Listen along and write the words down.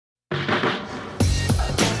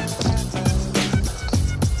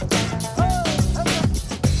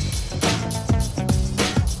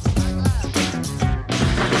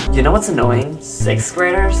You know what's annoying? 6th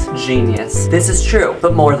graders? Genius. This is true,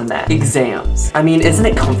 but more than that. Exams. I mean, isn't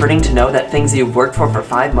it comforting to know that things you've worked for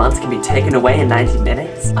 5 months can be taken away in 90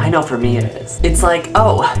 minutes? I know for me it is. It's like,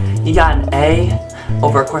 oh, you got an A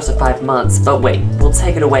over a course of 5 months, but wait, we'll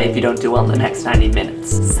take it away if you don't do well in the next 90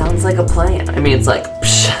 minutes. Sounds like a plan. I mean, it's like,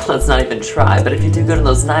 psh, let's not even try, but if you do good in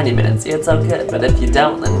those 90 minutes, it's all good, but if you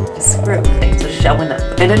don't, then you're screwed. Thanks for showing up.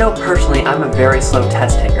 And I know personally, I'm a very slow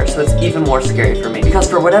test taker, so it's even more scary for me, because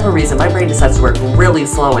for whatever reason, my brain decides to work really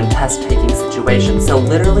slow in test-taking situations, so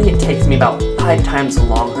literally it takes me about 5 times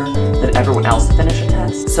longer than everyone else to finish a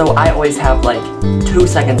test. So I always have like 2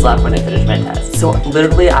 seconds left when I finish my test. So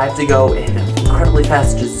literally I have to go in incredibly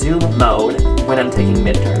fast zoom mode when I'm taking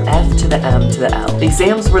midterm. F to the M to the L.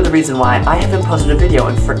 Exams were the reason why I haven't posted a video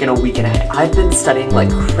in frickin' a week and a half. I've been studying like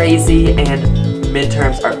crazy and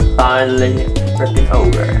midterms are finally frickin'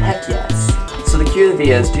 over. Heck yes. So the Q of the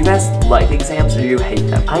V is, do you guys like exams or do you hate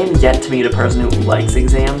them? I am yet to meet a person who likes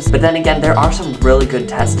exams, but then again, there are some really good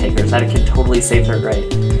test takers that can totally save their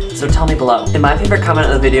grade. So tell me below. And my favorite comment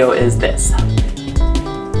of the video is this.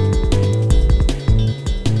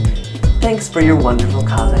 Thanks for your wonderful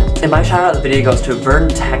comment. And my shout out of the video goes to Vern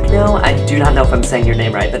Techno. I do not know if I'm saying your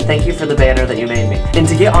name right, but thank you for the banner that you made me. And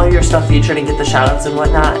to get all your stuff featured and get the shout outs and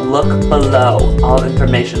whatnot, look below. All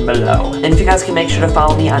information below. And if you guys can make sure to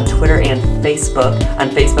follow me on Twitter and Facebook. On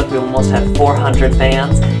Facebook we almost have 400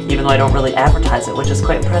 fans, even though I don't really advertise it, which is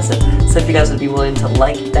quite impressive. So if you guys would be willing to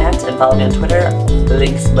like that and follow me on Twitter,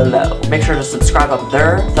 links below. Make sure to subscribe up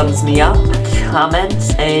there, thumbs me up,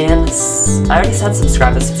 comment, and I already said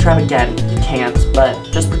subscribe, but subscribe again. You can't,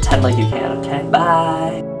 but just pretend like you can, okay?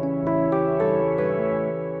 Bye!